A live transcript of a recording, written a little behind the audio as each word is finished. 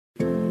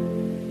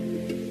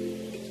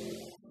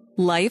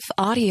Life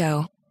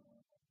Audio.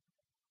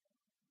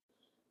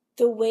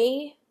 The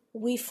way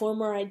we form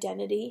our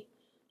identity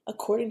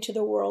according to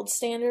the world's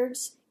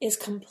standards is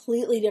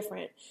completely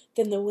different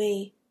than the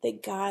way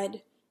that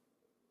God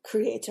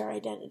creates our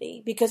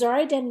identity. Because our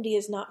identity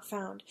is not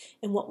found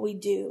in what we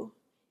do.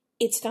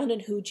 It's found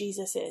in who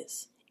Jesus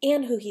is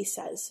and who he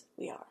says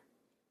we are.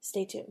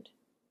 Stay tuned.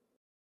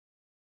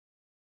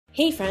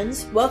 Hey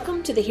friends,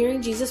 welcome to the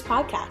Hearing Jesus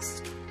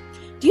podcast.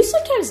 Do you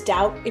sometimes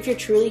doubt if you're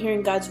truly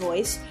hearing God's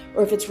voice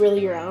or if it's really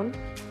your own?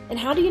 And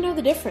how do you know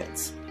the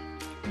difference?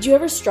 Do you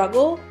ever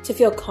struggle to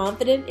feel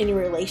confident in your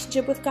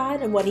relationship with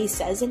God and what he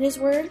says in his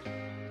word?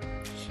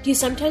 Do you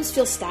sometimes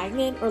feel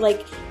stagnant or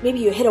like maybe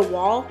you hit a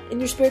wall in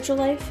your spiritual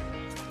life?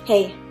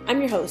 Hey, I'm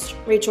your host,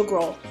 Rachel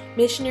Grohl,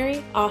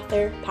 missionary,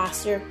 author,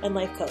 pastor, and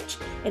life coach,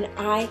 and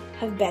I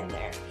have been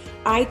there.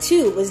 I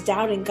too was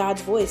doubting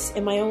God's voice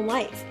in my own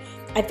life.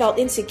 I felt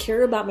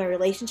insecure about my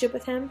relationship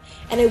with him,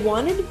 and I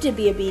wanted to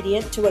be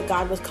obedient to what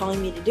God was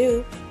calling me to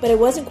do, but I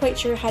wasn't quite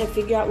sure how to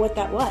figure out what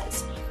that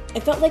was. I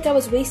felt like I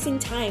was wasting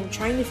time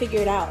trying to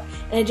figure it out,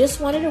 and I just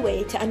wanted a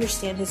way to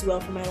understand his will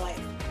for my life.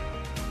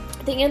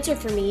 The answer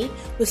for me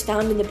was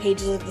found in the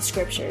pages of the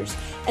scriptures,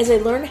 as I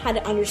learned how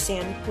to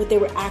understand what they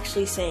were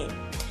actually saying.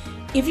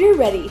 If you're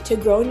ready to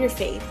grow in your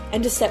faith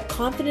and to step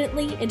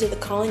confidently into the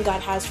calling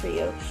God has for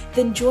you,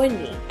 then join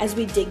me as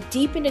we dig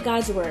deep into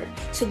God's Word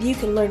so that you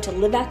can learn to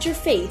live out your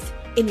faith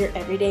in your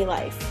everyday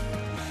life.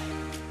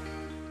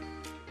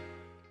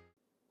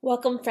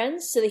 Welcome,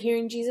 friends, to the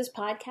Hearing Jesus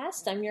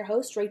podcast. I'm your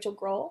host, Rachel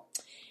Grohl.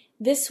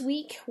 This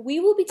week, we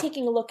will be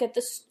taking a look at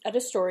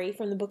a story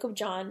from the book of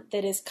John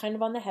that is kind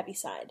of on the heavy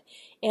side.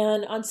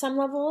 And on some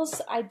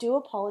levels, I do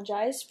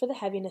apologize for the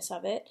heaviness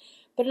of it.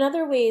 But in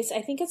other ways,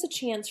 I think it's a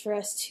chance for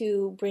us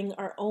to bring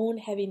our own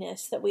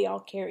heaviness that we all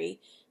carry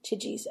to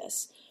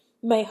Jesus.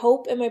 My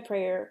hope and my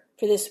prayer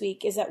for this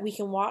week is that we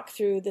can walk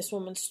through this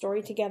woman's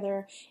story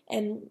together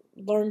and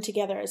learn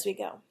together as we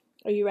go.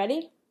 Are you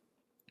ready?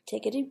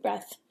 Take a deep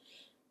breath.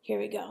 Here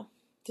we go.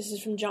 This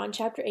is from John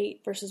chapter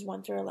 8, verses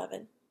 1 through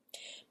 11.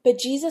 But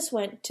Jesus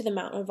went to the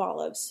Mount of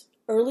Olives.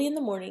 Early in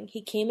the morning,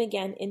 he came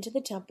again into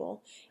the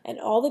temple, and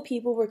all the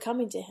people were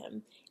coming to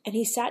him. And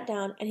he sat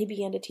down and he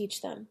began to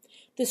teach them.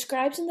 The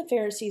scribes and the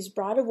Pharisees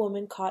brought a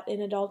woman caught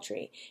in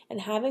adultery,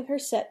 and having her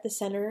set the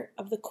center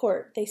of the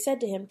court, they said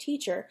to him,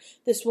 Teacher,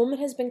 this woman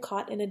has been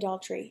caught in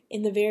adultery,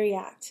 in the very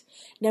act.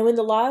 Now in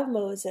the law of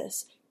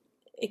Moses,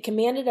 it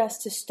commanded us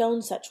to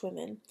stone such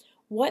women.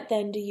 What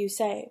then do you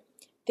say?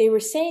 They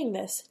were saying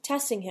this,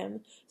 testing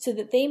him, so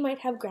that they might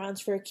have grounds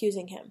for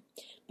accusing him.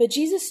 But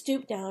Jesus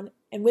stooped down,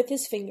 and with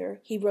his finger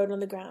he wrote on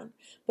the ground.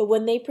 But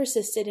when they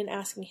persisted in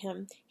asking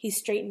him, he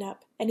straightened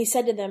up, and he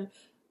said to them,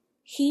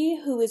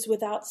 He who is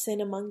without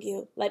sin among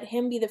you, let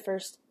him be the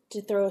first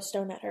to throw a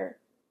stone at her.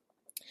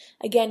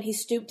 Again he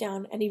stooped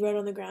down, and he wrote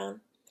on the ground.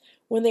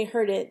 When they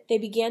heard it, they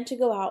began to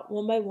go out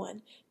one by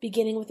one,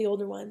 beginning with the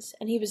older ones,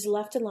 and he was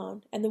left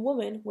alone, and the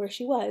woman, where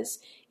she was,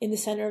 in the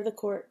center of the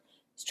court.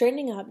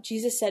 Straightening up,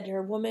 Jesus said to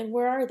her, Woman,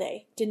 where are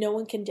they? Did no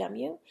one condemn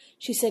you?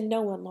 She said,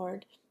 No one,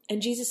 Lord.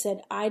 And Jesus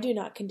said, I do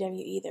not condemn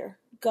you either.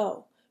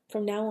 Go.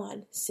 From now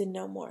on, sin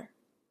no more.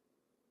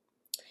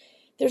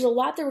 There's a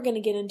lot that we're going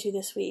to get into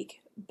this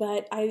week,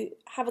 but I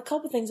have a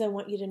couple things I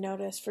want you to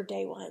notice for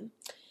day one.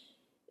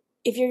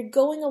 If you're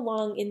going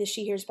along in the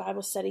She Hears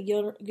Bible study,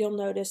 you'll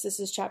notice this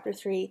is chapter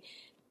 3.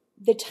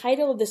 The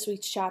title of this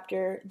week's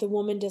chapter, The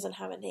Woman Doesn't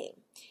Have a Name.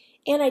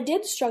 And I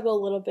did struggle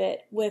a little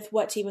bit with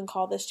what to even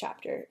call this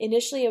chapter.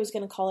 Initially, I was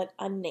going to call it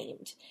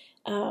Unnamed.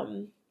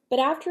 But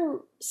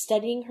after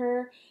studying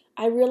her,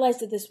 I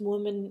realized that this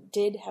woman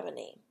did have a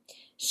name.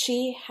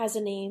 She has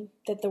a name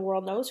that the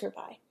world knows her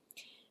by.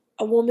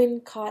 A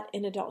woman caught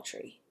in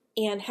adultery.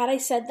 And had I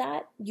said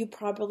that, you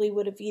probably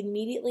would have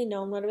immediately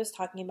known what I was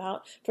talking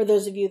about, for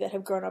those of you that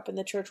have grown up in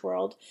the church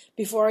world,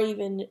 before I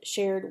even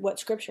shared what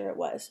scripture it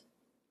was.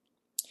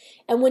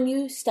 And when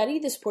you study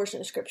this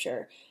portion of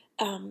scripture,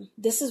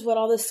 this is what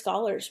all the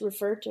scholars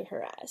referred to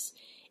her as.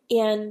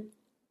 And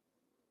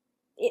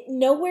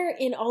nowhere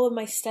in all of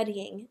my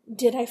studying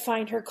did I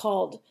find her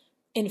called,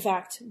 in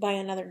fact, by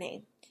another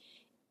name.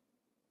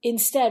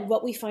 Instead,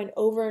 what we find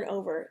over and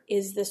over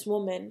is this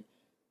woman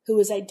who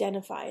is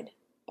identified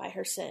by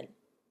her sin.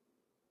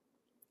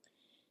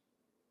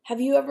 Have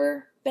you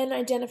ever been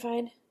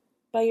identified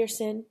by your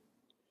sin?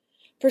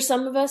 For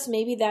some of us,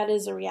 maybe that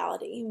is a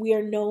reality. We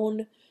are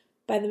known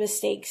by the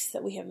mistakes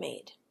that we have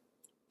made.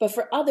 But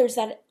for others,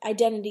 that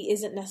identity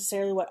isn't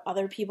necessarily what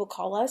other people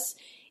call us.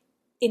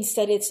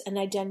 Instead, it's an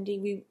identity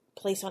we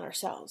place on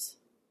ourselves.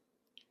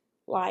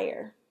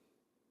 Liar,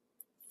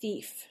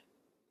 thief,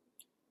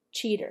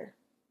 cheater.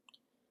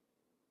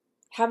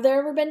 Have there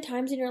ever been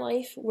times in your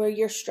life where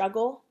your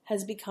struggle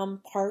has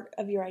become part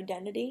of your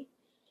identity?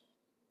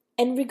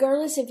 And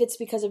regardless if it's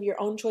because of your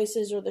own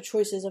choices or the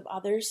choices of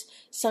others,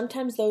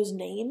 sometimes those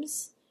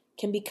names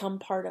can become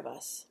part of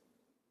us.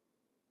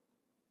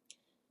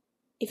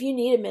 If you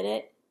need a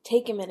minute,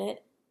 take a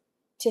minute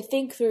to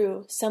think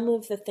through some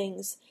of the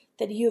things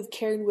that you have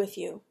carried with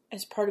you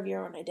as part of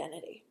your own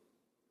identity.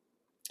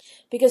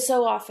 because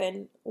so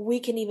often we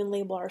can even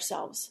label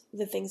ourselves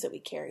the things that we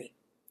carry.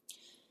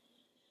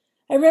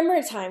 I remember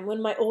a time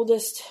when my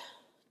oldest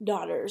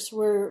daughters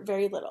were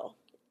very little,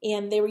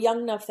 and they were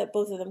young enough that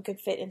both of them could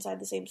fit inside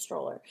the same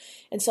stroller.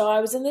 And so I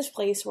was in this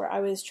place where I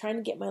was trying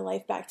to get my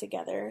life back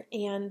together,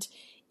 and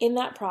in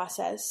that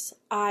process,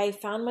 I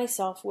found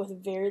myself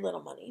with very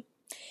little money.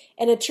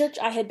 And a church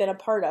I had been a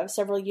part of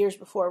several years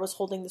before was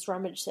holding this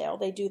rummage sale.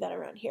 They do that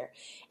around here.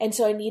 And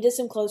so I needed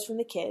some clothes for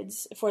the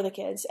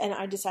kids, and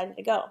I decided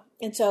to go.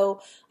 And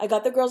so I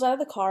got the girls out of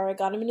the car, I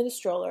got them into the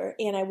stroller,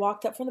 and I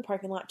walked up from the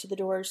parking lot to the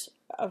doors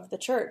of the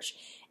church.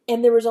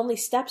 And there was only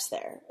steps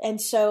there. And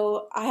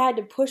so I had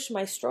to push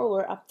my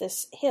stroller up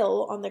this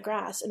hill on the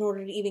grass in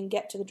order to even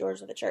get to the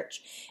doors of the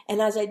church.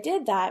 And as I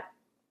did that,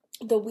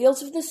 the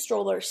wheels of the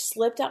stroller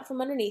slipped out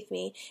from underneath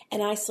me,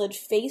 and I slid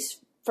face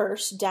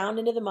first down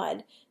into the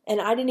mud. And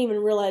I didn't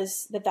even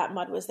realize that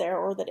mud was there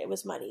or that it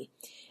was muddy.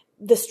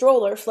 The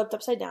stroller flipped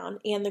upside down,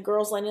 and the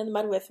girls landed in the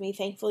mud with me.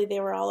 Thankfully, they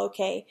were all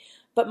okay.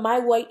 But my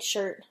white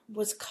shirt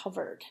was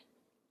covered.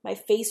 My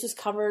face was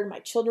covered. My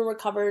children were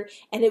covered.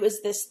 And it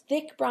was this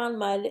thick brown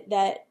mud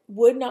that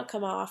would not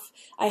come off.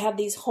 I had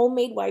these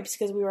homemade wipes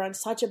because we were on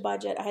such a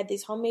budget. I had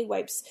these homemade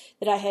wipes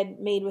that I had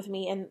made with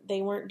me, and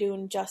they weren't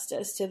doing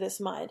justice to this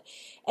mud.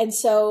 And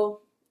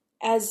so,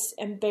 as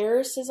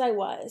embarrassed as I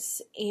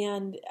was,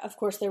 and of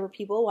course there were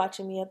people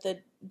watching me at the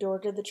door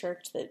to the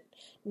church that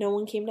no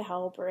one came to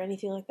help or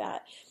anything like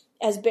that,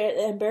 as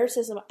embarrassed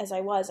as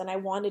I was, and I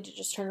wanted to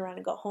just turn around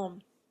and go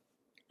home,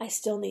 I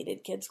still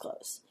needed kids'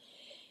 clothes.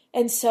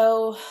 And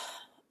so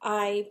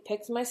I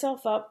picked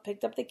myself up,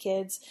 picked up the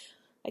kids.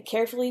 I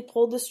carefully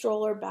pulled the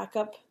stroller back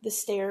up the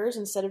stairs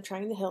instead of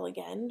trying the hill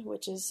again,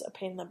 which is a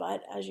pain in the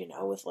butt, as you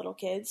know, with little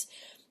kids.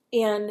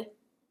 And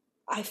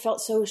I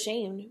felt so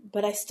ashamed,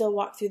 but I still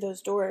walked through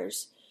those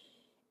doors.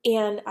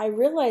 And I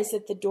realized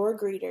that the door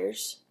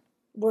greeters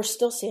were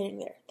still standing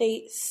there.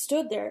 They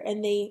stood there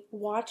and they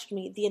watched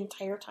me the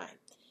entire time.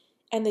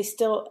 And they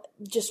still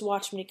just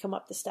watched me come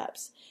up the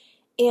steps.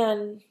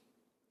 And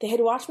they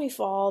had watched me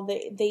fall.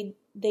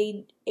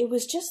 It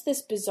was just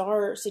this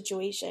bizarre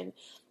situation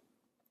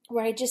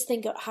where I just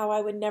think of how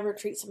I would never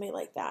treat somebody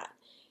like that.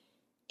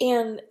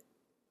 And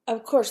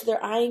of course,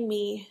 they're eyeing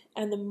me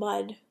and the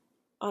mud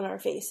on our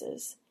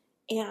faces.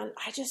 And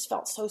I just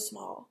felt so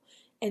small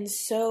and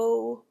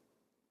so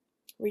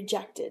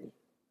rejected.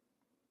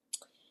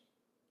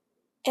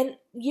 And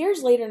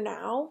years later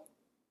now,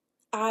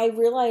 I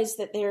realized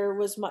that there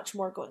was much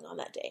more going on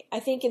that day. I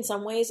think in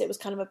some ways it was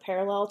kind of a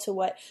parallel to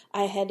what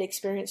I had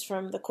experienced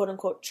from the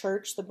quote-unquote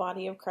church, the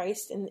body of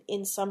Christ,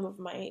 in some of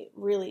my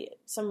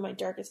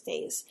darkest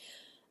days.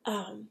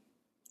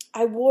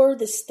 I wore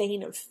the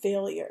stain of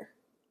failure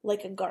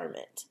like a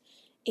garment.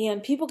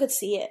 And people could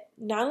see it.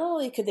 Not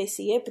only could they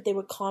see it, but they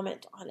would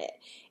comment on it.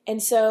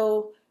 And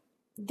so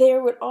there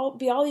would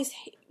be all these,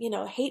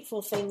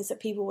 hateful things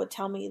that people would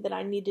tell me that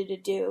I needed to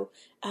do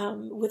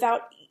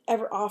without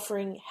ever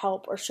offering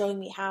help or showing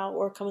me how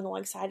or coming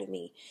alongside of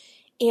me.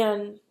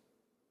 And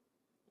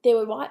they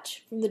would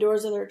watch from the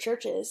doors of their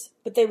churches,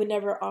 but they would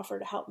never offer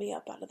to help me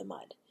up out of the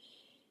mud.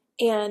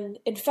 And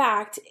in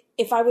fact,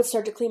 if I would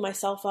start to clean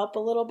myself up a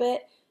little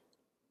bit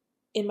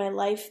in my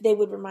life, they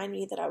would remind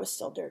me that I was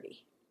still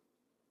dirty.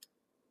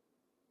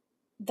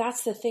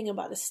 That's the thing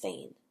about a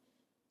stain.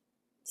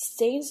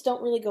 Stains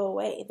don't really go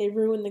away. They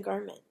ruin the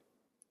garment.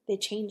 They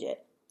change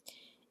it.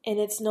 And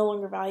it's no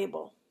longer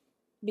valuable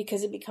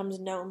because it becomes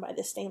known by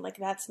the stain. Like,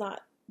 that's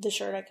not the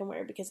shirt I can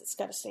wear because it's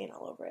got a stain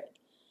all over it.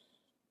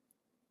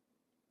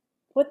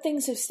 What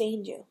things have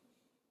stained you?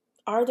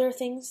 Are there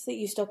things that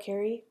you still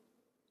carry?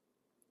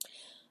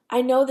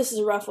 I know this is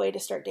a rough way to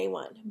start day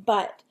one,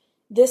 but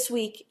this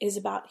week is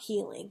about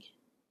healing.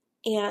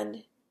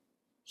 And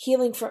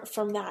healing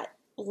from that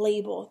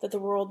label that the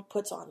world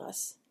puts on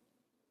us.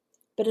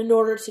 But in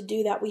order to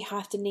do that, we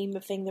have to name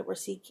the thing that we're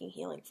seeking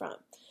healing from.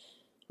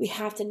 We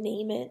have to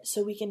name it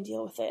so we can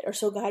deal with it, or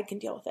so God can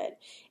deal with it.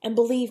 And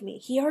believe me,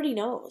 He already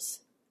knows.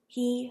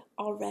 He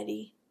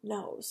already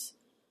knows.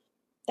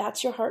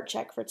 That's your heart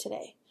check for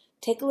today.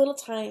 Take a little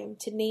time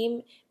to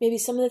name maybe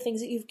some of the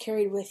things that you've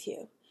carried with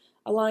you,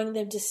 allowing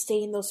them to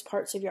stain those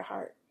parts of your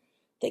heart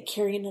that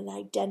carry an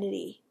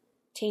identity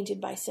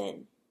tainted by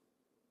sin.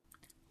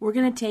 We're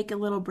going to take a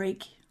little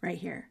break right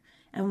here.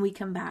 And when we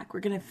come back, we're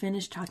going to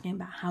finish talking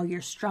about how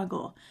your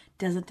struggle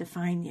doesn't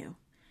define you.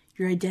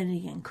 Your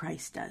identity in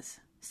Christ does.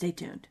 Stay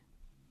tuned.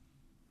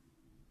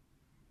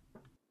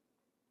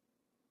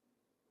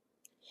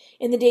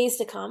 In the days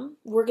to come,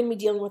 we're going to be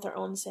dealing with our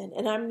own sin.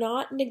 And I'm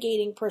not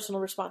negating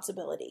personal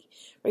responsibility.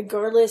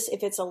 Regardless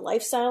if it's a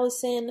lifestyle of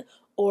sin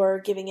or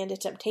giving in to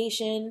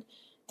temptation,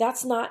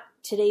 that's not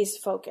today's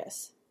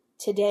focus.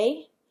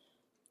 Today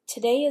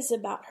is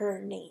about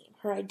her name,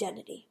 her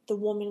identity, the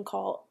woman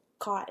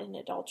caught in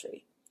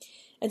adultery.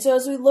 And so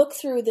as we look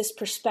through this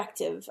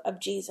perspective of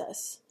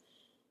Jesus,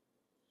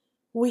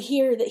 we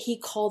hear that He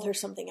called her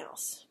something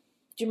else.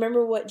 Do you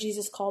remember what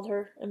Jesus called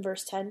her in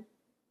verse 10?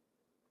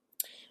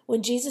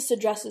 When Jesus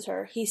addresses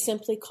her, He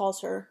simply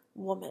calls her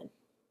woman.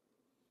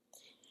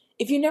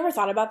 If you never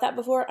thought about that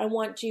before, I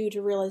want you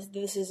to realize that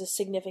this is a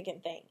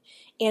significant thing.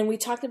 And we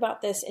talked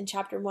about this in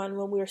chapter 1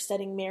 when we were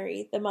studying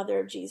Mary, the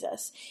mother of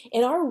Jesus.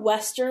 In our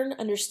Western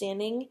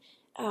understanding,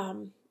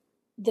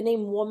 the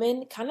name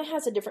woman kind of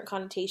has a different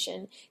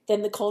connotation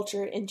than the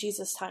culture in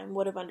Jesus' time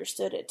would have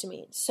understood it to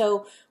mean.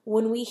 So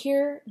when we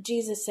hear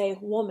Jesus say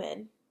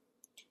woman,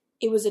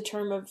 it was a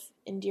term of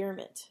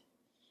endearment.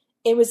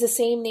 It was the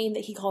same name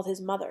that he called his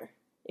mother,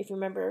 if you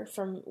remember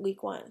from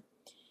week 1.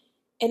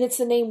 And it's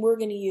the name we're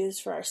going to use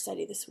for our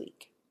study this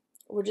week.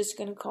 We're just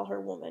going to call her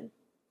woman.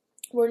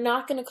 We're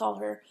not going to call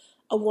her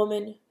a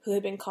woman who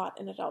had been caught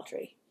in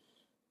adultery.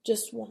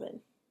 Just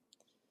woman.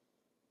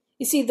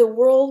 You see, the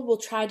world will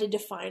try to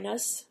define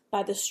us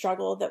by the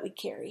struggle that we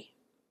carry.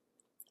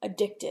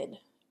 Addicted,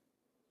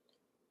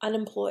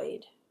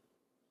 unemployed,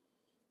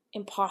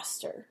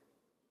 imposter,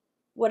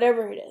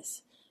 whatever it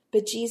is.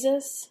 But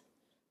Jesus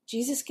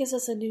gives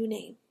us a new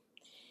name.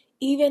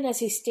 Even as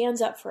he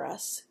stands up for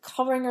us,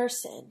 covering our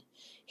sin,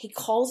 he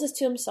calls us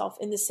to himself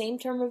in the same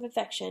term of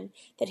affection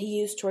that he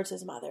used towards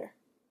his mother.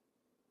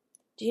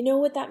 Do you know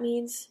what that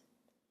means?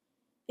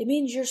 It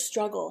means your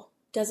struggle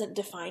doesn't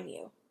define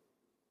you.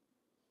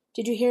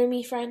 Did you hear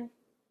me, friend?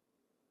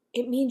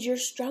 It means your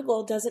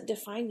struggle doesn't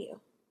define you.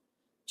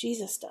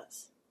 Jesus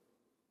does.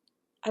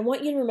 I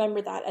want you to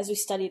remember that as we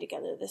study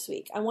together this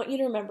week. I want you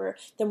to remember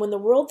that when the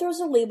world throws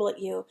a label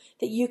at you,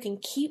 that you can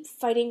keep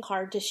fighting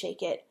hard to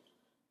shake it.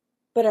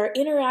 But our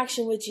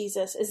interaction with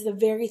Jesus is the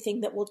very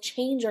thing that will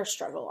change our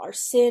struggle, our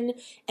sin,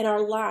 and our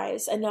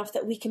lives enough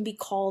that we can be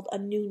called a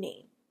new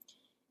name.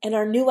 And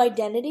our new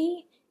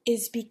identity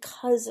is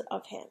because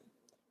of him,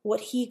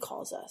 what he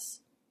calls us.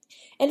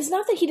 And it's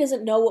not that he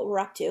doesn't know what we're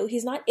up to.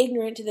 He's not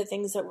ignorant to the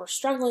things that we're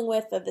struggling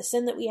with, of the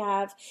sin that we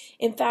have.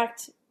 In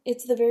fact,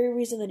 it's the very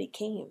reason that he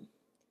came,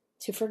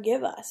 to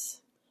forgive us,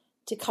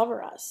 to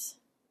cover us,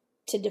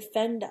 to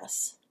defend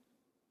us,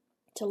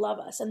 to love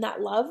us. And that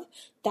love,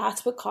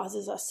 that's what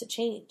causes us to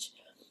change.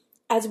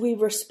 As we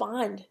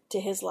respond to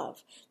his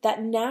love,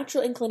 that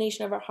natural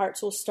inclination of our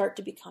hearts will start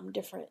to become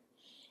different.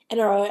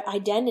 And our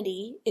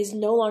identity is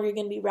no longer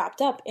going to be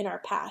wrapped up in our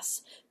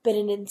past, but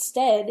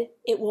instead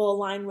it will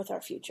align with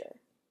our future.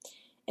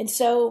 And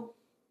so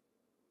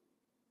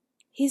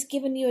he's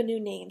given you a new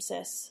name,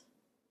 sis.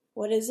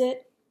 What is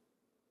it?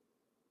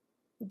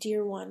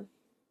 Dear one,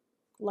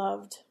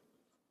 loved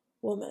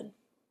woman.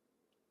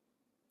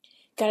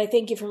 God, I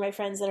thank you for my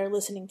friends that are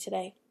listening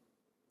today.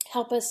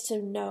 Help us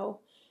to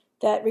know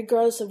that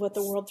regardless of what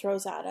the world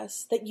throws at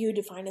us, that you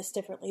define us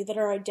differently, that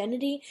our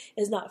identity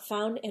is not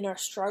found in our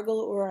struggle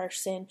or our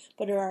sin,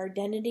 but our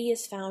identity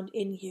is found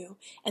in you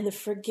and the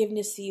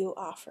forgiveness that you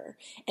offer.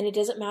 And it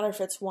doesn't matter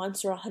if it's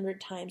once or 100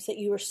 times, that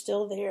you are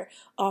still there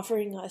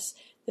offering us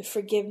the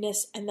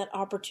forgiveness and that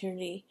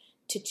opportunity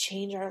to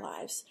change our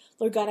lives.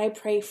 Lord God, I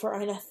pray for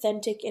an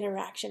authentic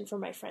interaction for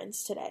my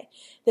friends today,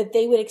 that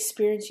they would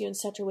experience you in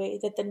such a way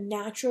that the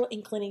natural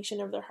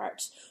inclination of their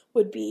hearts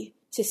would be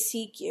to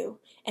seek you.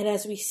 And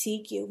as we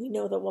seek you, we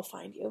know that we'll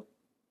find you.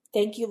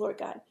 Thank you, Lord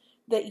God,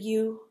 that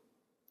you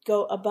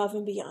go above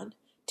and beyond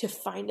to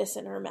find us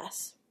in our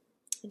mess.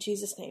 In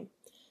Jesus' name,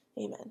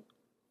 amen.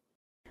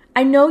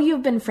 I know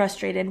you've been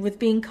frustrated with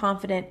being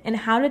confident in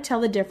how to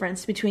tell the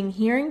difference between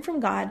hearing from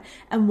God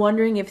and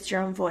wondering if it's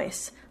your own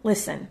voice.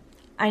 Listen,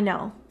 I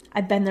know.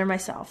 I've been there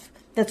myself.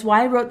 That's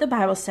why I wrote the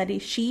Bible study,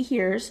 She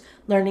Hears,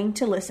 Learning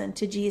to Listen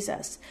to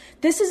Jesus.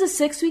 This is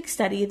a 6-week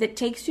study that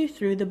takes you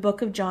through the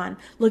book of John,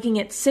 looking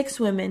at 6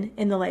 women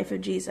in the life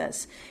of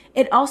Jesus.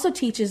 It also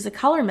teaches the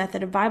color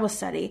method of Bible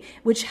study,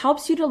 which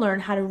helps you to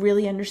learn how to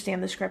really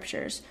understand the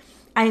scriptures.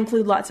 I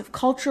include lots of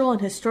cultural and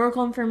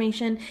historical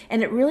information,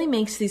 and it really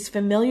makes these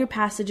familiar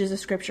passages of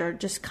scripture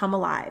just come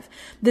alive.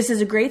 This is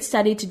a great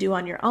study to do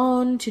on your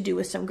own, to do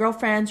with some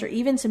girlfriends, or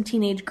even some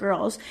teenage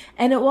girls,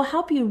 and it will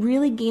help you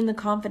really gain the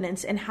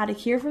confidence in how to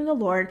hear from the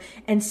Lord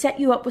and set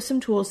you up with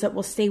some tools that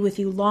will stay with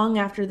you long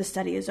after the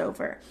study is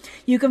over.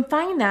 You can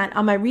find that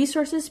on my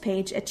resources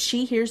page at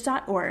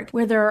shehears.org,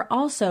 where there are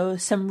also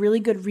some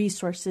really good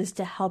resources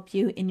to help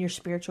you in your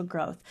spiritual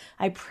growth.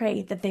 I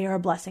pray that they are a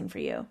blessing for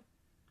you.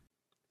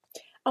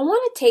 I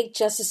want to take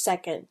just a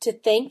second to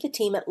thank the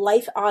team at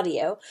Life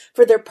Audio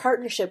for their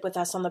partnership with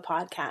us on the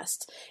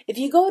podcast. If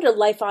you go to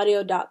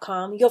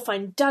lifeaudio.com, you'll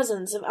find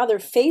dozens of other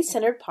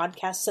faith-centered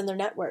podcasts in their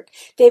network.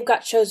 They've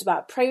got shows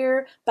about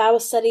prayer, Bible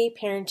study,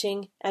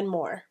 parenting, and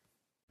more.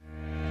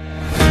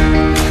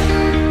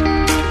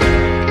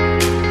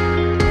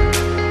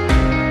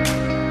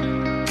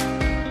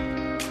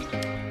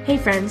 Hey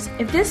friends,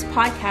 if this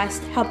podcast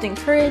helped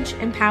encourage,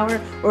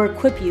 empower, or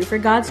equip you for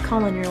God's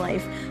call in your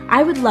life,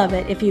 I would love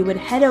it if you would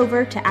head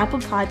over to Apple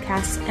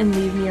Podcasts and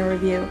leave me a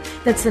review.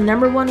 That's the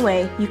 #1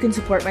 way you can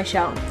support my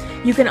show.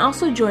 You can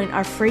also join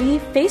our free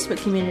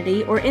Facebook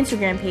community or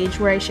Instagram page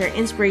where I share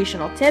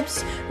inspirational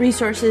tips,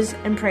 resources,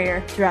 and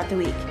prayer throughout the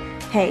week.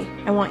 Hey,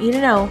 I want you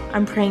to know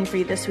I'm praying for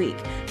you this week.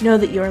 Know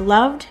that you are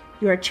loved,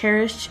 you are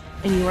cherished,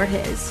 and you are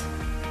His.